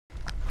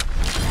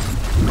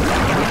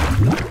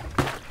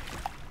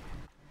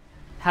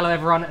Hello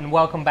everyone and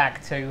welcome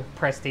back to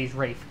Prestige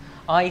Reef.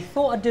 I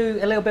thought I'd do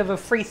a little bit of a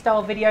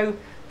freestyle video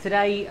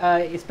today.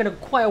 It's been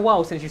quite a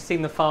while since you've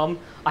seen the farm.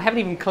 I haven't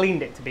even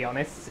cleaned it, to be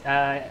honest,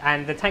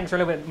 and the tanks are a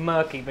little bit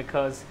murky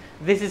because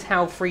this is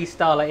how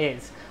freestyle it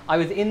is. I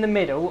was in the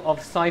middle of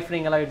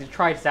siphoning a load of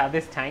detritus out of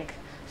this tank,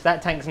 so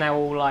that tank's now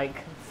all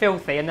like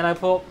filthy, and then I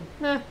thought,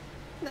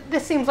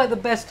 this seems like the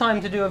best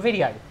time to do a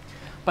video.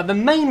 But the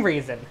main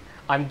reason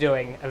I'm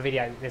doing a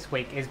video this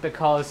week is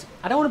because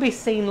I don't want to be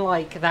seen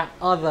like that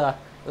other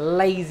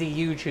lazy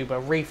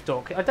YouTuber, Reef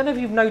Dork. I don't know if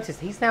you've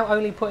noticed, he's now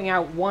only putting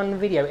out one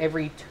video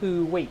every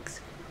 2 weeks.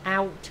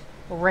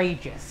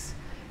 Outrageous.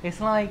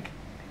 It's like,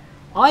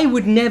 I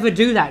would never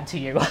do that to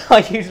you.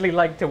 I usually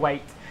like to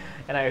wait,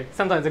 you know,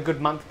 sometimes a good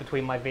month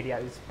between my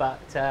videos,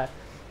 but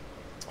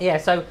yeah,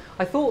 so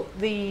I thought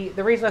the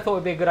reason I thought it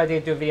would be a good idea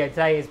to do a video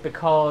today is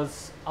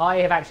because I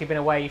have actually been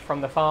away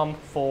from the farm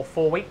for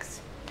 4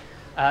 weeks.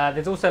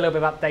 There's also a little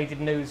bit of updated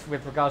news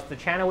with regards to the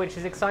channel, which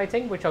is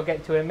exciting, which I'll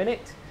get to in a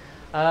minute.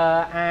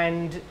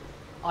 And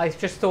I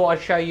just thought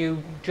I'd show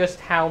you just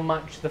how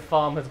much the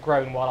farm has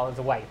grown while I was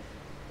away.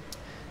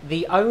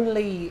 The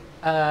only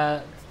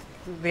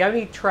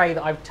tray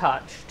that I've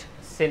touched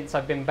since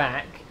I've been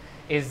back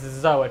is the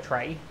Zoa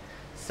tray.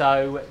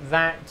 So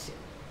that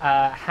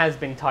has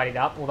been tidied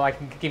up, although I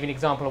can give you an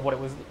example of what it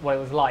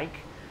was like.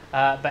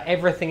 But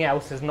everything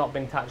else has not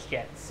been touched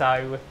yet.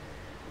 So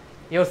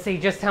you'll see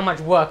just how much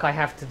work I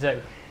have to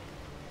do.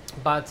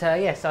 But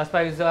yes, I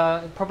suppose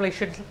probably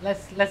should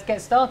let's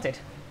get started.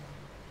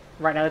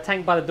 Right, now the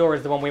tank by the door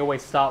is the one we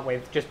always start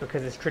with, just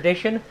because it's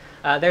tradition.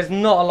 There's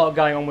not a lot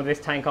going on with this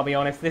tank, I'll be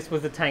honest. This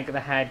was the tank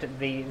that had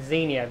the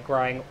Xenia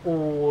growing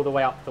all the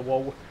way up the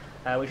wall,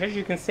 which, as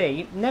you can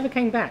see, never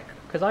came back,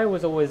 because I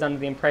was always under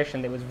the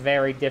impression that it was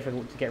very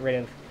difficult to get rid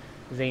of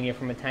Xenia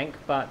from a tank,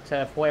 but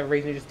for whatever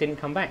reason it just didn't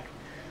come back.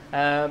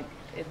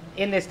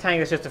 In this tank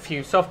there's just a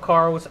few soft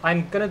corals.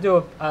 I'm going to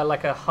do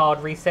like a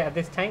hard reset of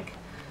this tank,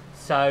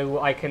 so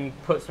I can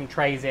put some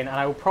trays in, and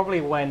I will probably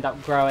end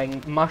up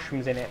growing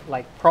mushrooms in it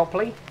like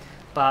properly,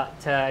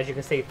 but as you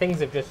can see,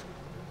 things have just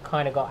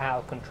kind of got out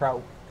of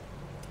control,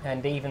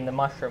 and even the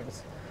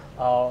mushrooms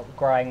are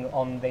growing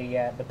on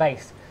the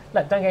base.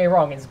 Look, don't get me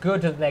wrong, it's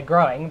good that they're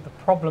growing. The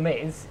problem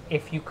is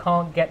if you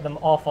can't get them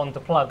off onto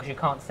plugs, you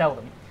can't sell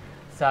them.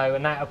 So,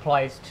 and that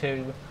applies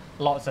to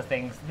lots of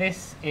things.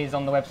 This is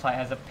on the website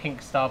as a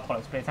pink star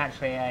polyps, but it's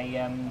actually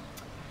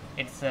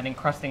it's an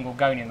encrusting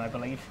gorgonian, I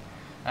believe.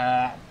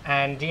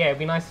 And yeah, it'd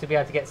be nice to be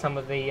able to get some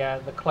of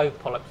the clove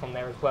polyps on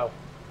there as well.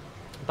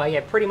 But yeah,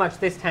 pretty much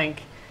this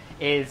tank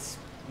is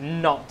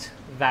not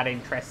that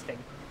interesting.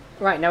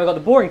 Right, now we've got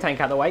the boring tank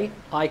out of the way,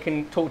 I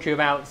can talk to you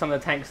about some of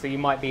the tanks that you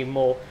might be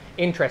more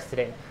interested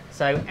in.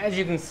 So as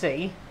you can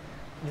see,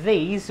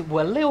 these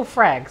were little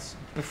frags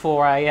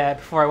before I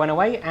went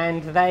away,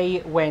 and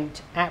they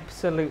went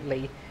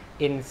absolutely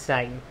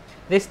insane.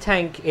 This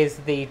tank is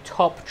the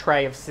top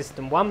tray of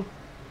System 1.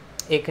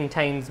 It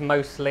contains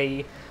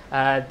mostly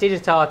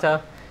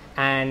digitata,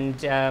 and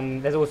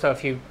there's also a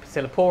few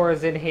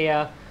Psiloporas in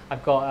here.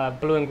 I've got a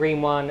blue and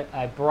green one,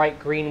 a bright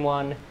green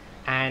one,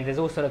 and there's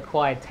also an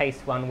acquired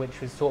taste one, which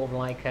was sort of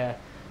like a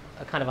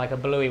kind of like a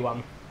bluey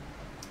one,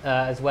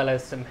 as well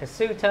as some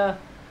Hisuta,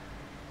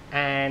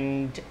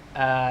 and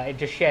it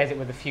just shares it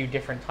with a few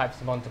different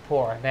types of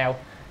Montipora. Now,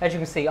 as you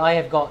can see, I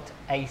have got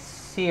a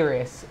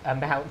serious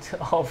amount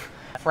of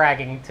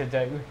fragging to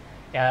do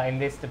in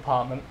this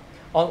department.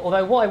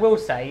 Although what I will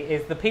say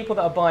is the people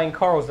that are buying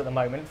corals at the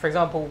moment, for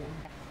example,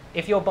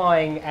 if you're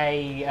buying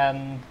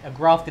a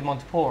grafted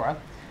Montipora,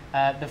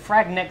 the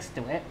frag next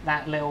to it,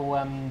 that little,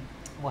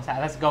 what's that?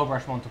 That's a gold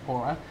rush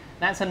Montipora.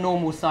 That's a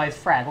normal size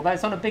frag, although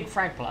it's on a big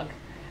frag plug,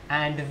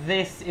 and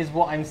this is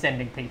what I'm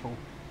sending people.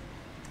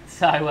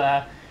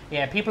 So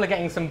yeah, people are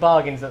getting some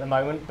bargains at the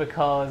moment,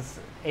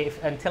 because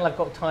until I've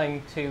got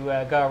time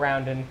to go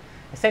around and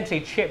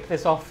essentially chip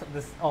this off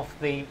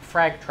the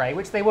frag tray,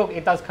 which they will,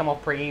 it does come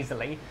off pretty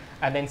easily,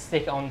 and then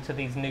stick it onto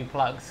these new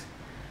plugs.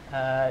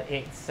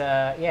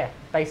 Yeah,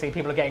 basically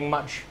people are getting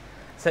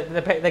so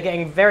they're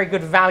getting very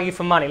good value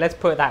for money, let's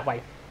put it that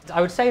way. I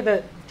would say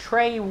that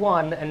tray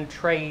 1 and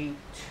tray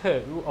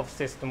 2 of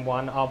System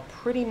 1 are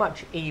pretty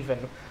much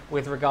even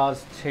with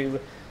regards to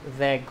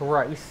their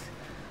growth.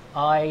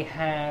 I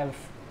have,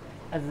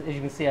 as you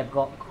can see, I've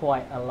got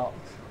quite a lot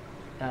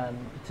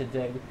to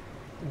do.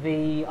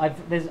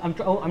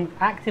 I'm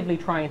actively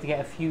trying to get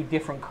a few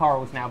different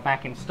corals now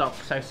back in stock.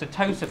 So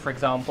Setosa, for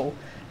example,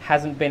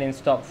 hasn't been in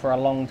stock for a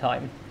long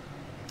time.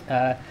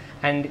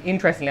 And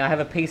interestingly, I have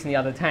a piece in the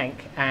other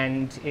tank,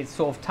 and it's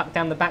sort of tucked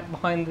down the back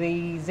behind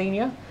the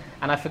Xenia,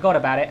 and I forgot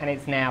about it, and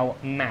it's now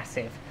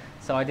massive.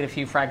 So I did a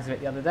few frags of it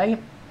the other day.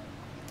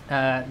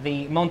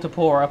 The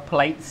Montipora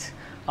plates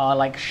are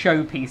like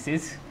show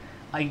pieces.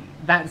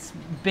 That's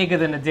bigger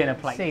than a dinner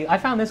plate. See, I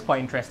found this quite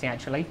interesting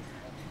actually.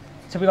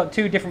 So we've got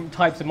two different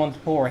types of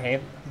Montipora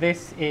here.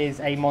 This is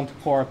a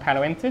Montipora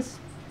paloentis,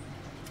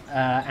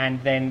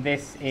 and then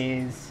this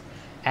is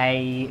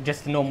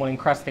just a normal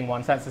encrusting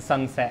one, so that's a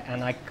sunset,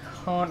 and I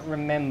can't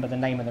remember the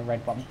name of the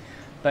red one.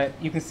 but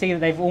you can see that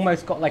they've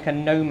almost got like a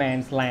no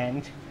man's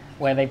land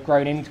where they've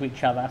grown into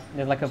each other.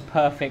 There's like a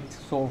perfect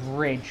sort of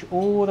ridge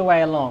all the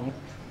way along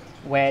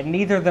where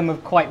neither of them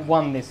have quite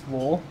won this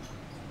war,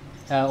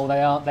 or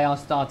they are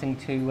starting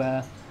to,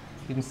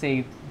 you can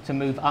see, to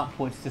move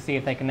upwards to see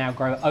if they can now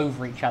grow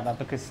over each other,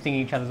 because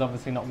stinging each other is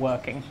obviously not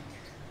working.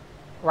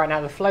 Right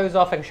now the flow's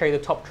off. I can show you the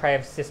top tray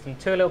of system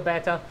 2 a little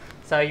better.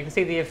 So you can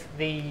see the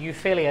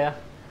Euphilia,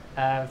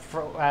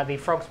 the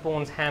frog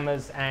spawns,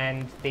 hammers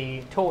and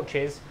the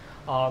torches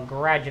are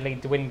gradually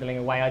dwindling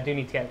away. I do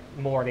need to get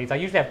more of these. I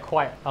usually have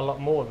quite a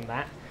lot more than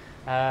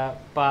that,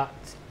 but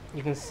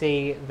you can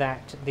see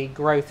that the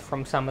growth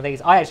from some of these,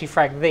 I actually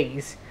fragged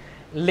these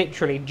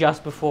literally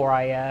just before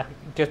I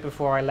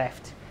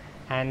left,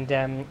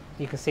 and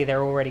you can see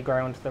they're already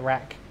growing onto the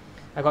rack.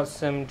 I got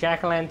some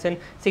jack-o'-lantern.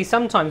 See,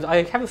 sometimes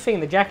I have a feeling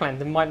the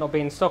jack-o'-lantern might not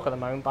be in stock at the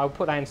moment, but I'll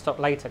put that in stock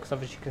later, because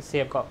obviously you can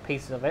see I've got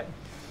pieces of it.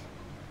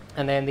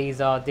 And then these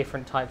are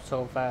different types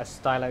of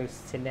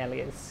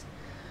Stylosinellias.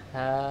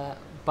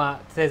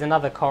 But there's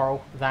another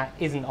coral that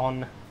isn't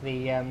on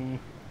the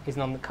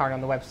currently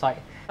on the website.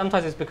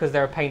 Sometimes it's because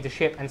they're a pain to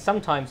ship, and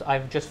sometimes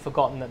I've just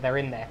forgotten that they're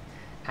in there,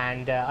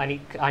 and I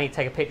need to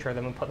take a picture of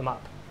them and put them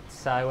up.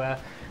 So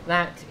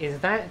that is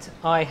that.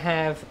 I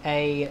have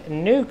a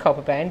new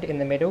copper band in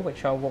the middle,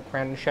 which I'll walk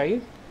around and show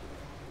you.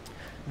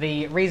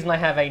 The reason I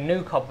have a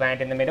new copper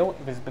band in the middle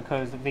was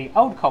because the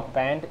old copper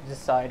band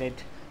decided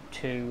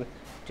to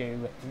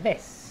do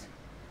this.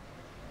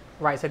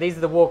 Right, so these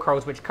are the war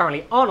corals which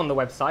currently aren't on the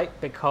website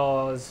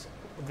because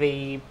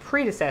the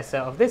predecessor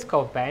of this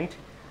copper band,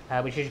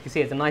 which as you can see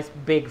is a nice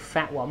big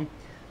fat one,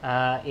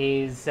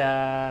 is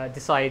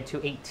decided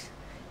to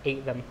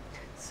eat them.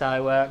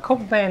 So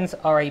copper bands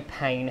are a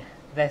pain.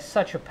 They're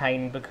such a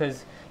pain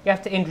because you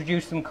have to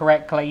introduce them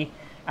correctly,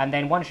 and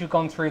then once you've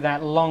gone through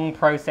that long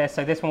process,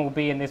 so this one will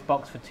be in this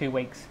box for 2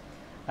 weeks,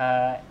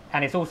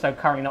 and it's also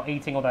currently not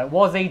eating, although it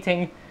was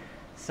eating.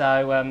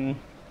 So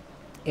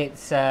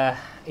it's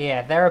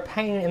yeah, they're a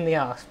pain in the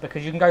ass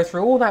because you can go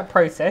through all that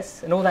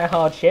process and all that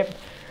hardship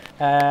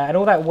and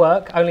all that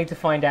work only to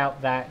find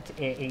out that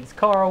it eats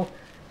coral.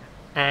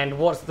 And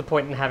what's the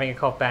point in having a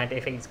copper band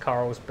if it eats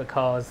corals?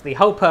 Because the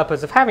whole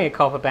purpose of having a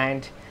copper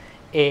band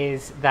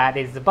is that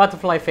it's the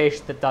butterfly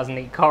fish that doesn't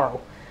eat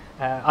coral.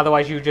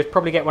 Otherwise you just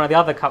probably get one of the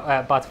other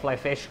butterfly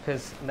fish,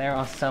 because there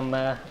are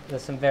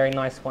there's some very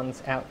nice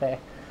ones out there.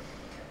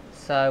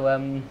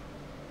 So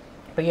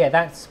but yeah,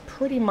 that's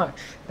pretty much,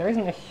 there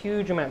isn't a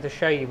huge amount to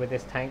show you with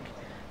this tank.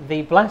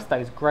 The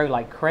Blastos grow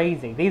like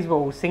crazy. These were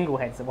all single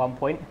heads at one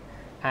point,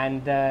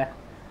 and they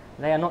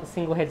are not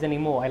single heads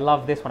anymore. I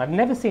love this one. I've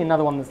never seen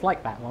another one that's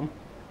like that one.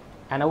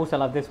 And I also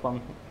love this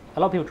one. A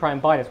lot of people try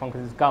and buy this one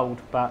because it's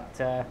gold, but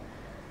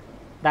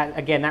that,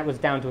 again, that was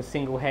down to a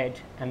single head,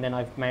 and then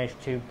I've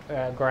managed to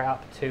grow it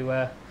up to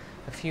a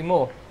few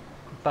more.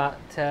 But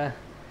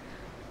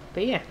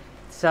yeah,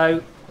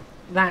 so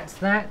that's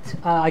that.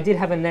 I did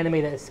have an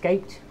anemone that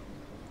escaped.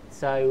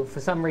 So for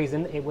some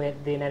reason,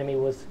 the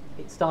anemone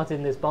it started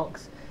in this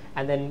box,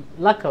 and then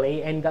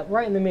luckily ended up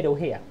right in the middle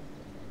here.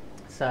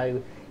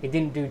 So it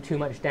didn't do too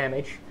much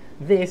damage.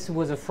 This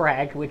was a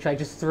frag which I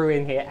just threw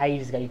in here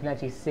ages ago. You can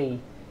actually see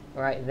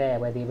right there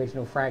where the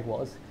original frag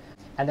was.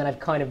 And then I've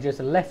kind of just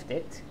left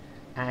it,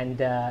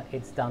 and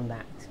it's done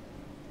that.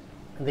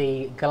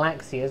 The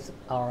Galaxias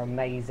are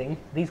amazing.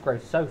 These grow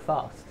so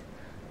fast.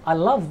 I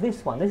love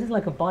this one. This is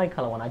like a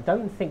bicolor one. I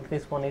don't think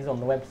this one is on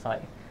the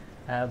website.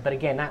 But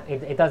again,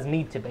 it does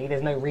need to be.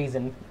 There's no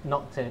reason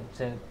not to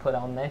put it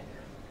on there.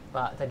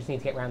 But I just need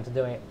to get around to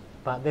doing it.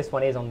 But this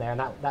one is on there, and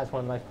that's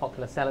one of the most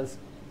popular sellers.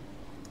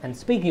 And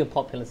speaking of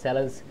popular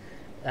sellers,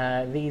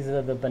 these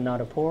are the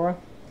Bernardopora,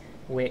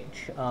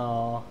 which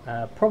are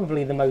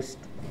probably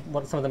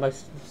some of the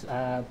most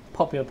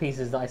popular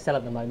pieces that I sell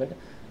at the moment.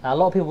 A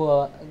lot of people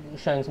are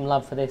showing some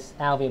love for this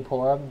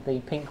Alveopora, the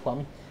pink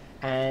one,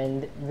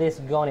 and this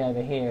Goni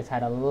over here has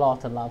had a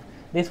lot of love.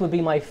 This would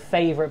be my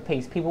favourite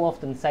piece. People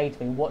often say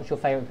to me, what's your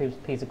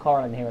favourite piece of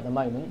coral in here at the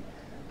moment?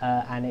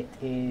 And it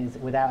is,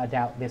 without a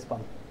doubt, this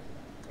one.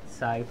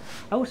 So I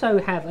also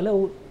have a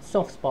little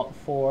soft spot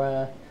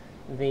for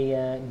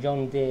the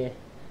John Deere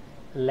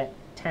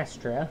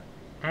Leptastria,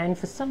 and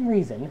for some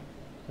reason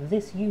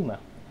this Yuma.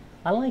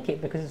 I like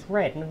it because it's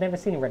red, and I've never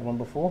seen a red one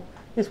before.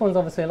 This one's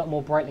obviously a lot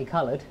more brightly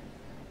coloured,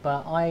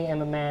 but I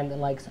am a man that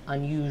likes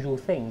unusual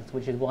things,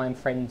 which is why I'm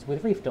friends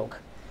with Reef Dog.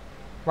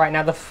 Right,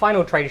 now the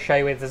final tray to show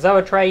you is the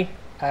Zoa tray,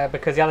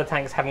 because the other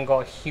tanks haven't got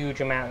a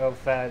huge amount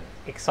of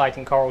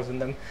exciting corals in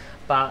them,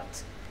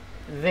 but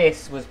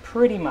this was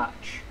pretty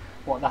much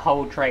what the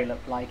whole tray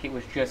looked like. It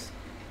was just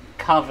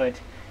covered.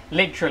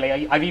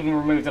 Literally, I've even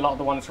removed a lot of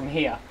the ones from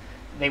here.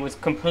 They was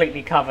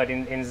completely covered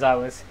in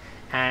Zoas,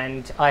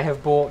 and I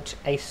have brought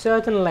a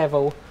certain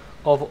level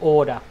of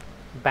order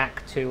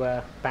back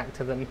to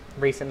them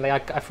recently. I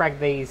fragged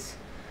these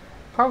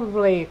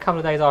probably a couple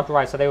of days after I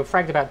arrived, so they were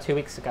fragged about 2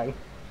 weeks ago.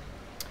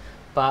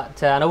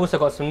 But and I also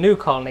got some new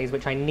colonies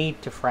which I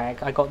need to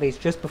frag. I got these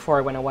just before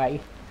I went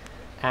away,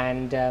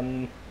 and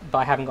but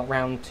I haven't got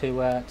round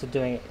to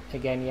doing it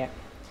again yet.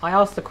 I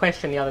asked the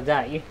question the other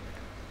day,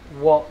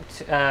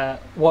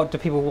 what do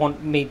people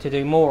want me to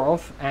do more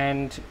of,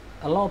 and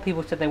a lot of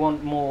people said they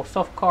want more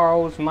soft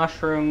corals,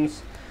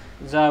 mushrooms,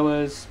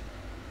 zoas.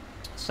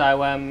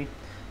 So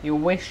your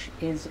wish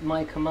is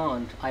my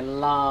command. I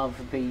love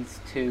these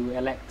two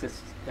Electus,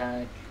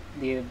 the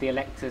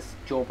Electus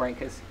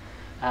jawbreakers.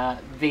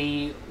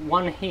 The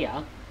one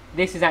here,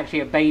 this is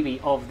actually a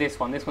baby of this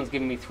one. This one's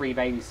given me 3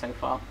 babies so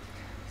far.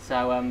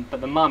 So,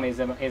 but the mum is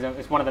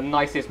one of the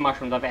nicest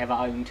mushrooms I've ever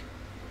owned.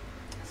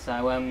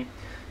 So,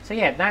 so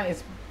yeah, that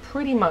is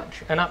pretty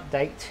much an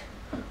update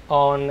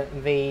on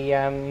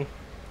the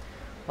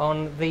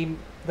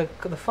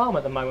farm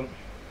at the moment.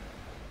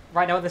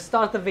 Right now, at the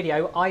start of the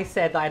video, I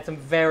said that I had some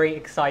very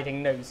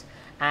exciting news,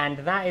 and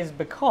that is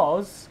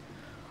because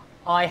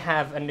I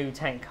have a new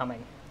tank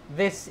coming.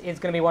 This is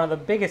going to be one of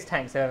the biggest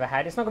tanks I've ever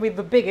had. It's not going to be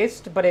the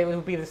biggest, but it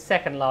will be the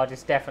second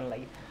largest,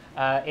 definitely.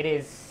 It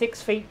is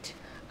 6 feet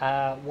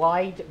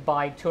wide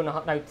by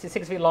 2.5, no,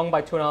 6 feet long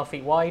by 2.5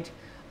 feet wide,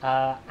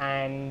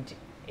 and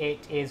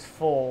it is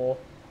for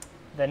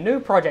the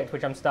new project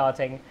which I'm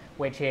starting,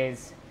 which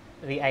is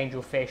the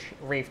Angelfish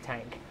Reef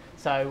tank.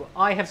 So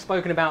I have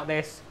spoken about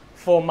this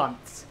for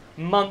months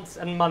and months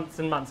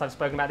and months. I've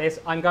spoken about this.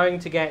 I'm going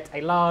to get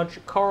a large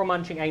coral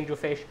munching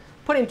angelfish,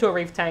 put it into a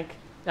reef tank,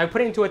 no,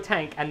 put it into a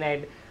tank, and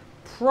then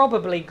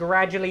probably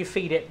gradually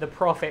feed it the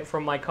profit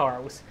from my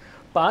corals.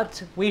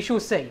 But we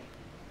shall see.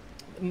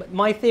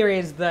 My theory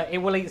is that it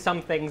will eat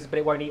some things, but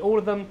it won't eat all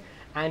of them.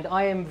 And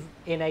I am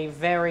in a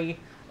very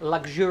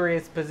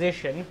luxurious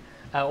position,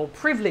 or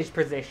privileged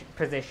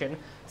position,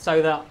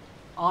 so that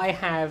I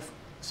have.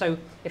 So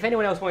if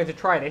anyone else wanted to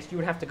try this, you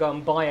would have to go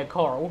and buy a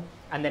coral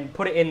and then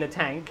put it in the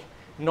tank,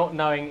 not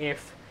knowing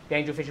if the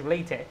angelfish will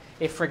eat it.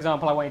 If, for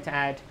example, I wanted to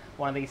add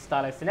one of these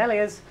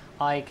Stylosinellias,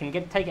 I can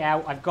take it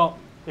out. I've got,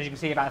 as you can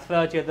see, about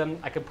 30 of them.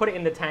 I can put it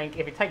in the tank.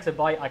 If it takes a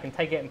bite, I can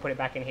take it and put it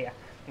back in here,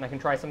 and I can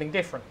try something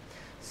different.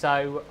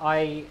 So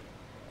I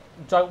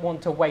don't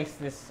want to waste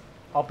this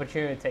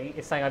opportunity.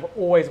 It's something I've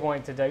always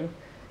wanted to do,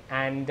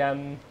 and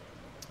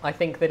I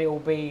think that it will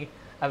be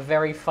a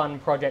very fun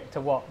project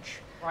to watch.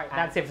 Right,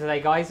 that's it for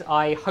today, guys.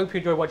 I hope you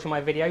enjoyed watching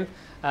my video.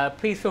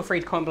 Please feel free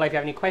to comment below if you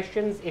have any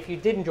questions. If you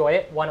did enjoy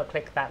it, why not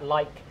click that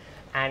like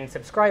and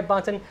subscribe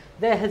button.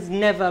 There has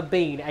never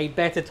been a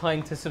better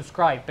time to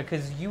subscribe,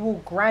 because you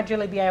will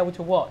gradually be able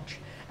to watch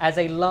as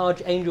a large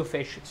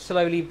angelfish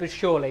slowly but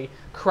surely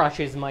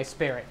crushes my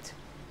spirit.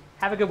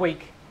 Have a good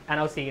week, and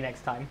I'll see you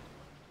next time.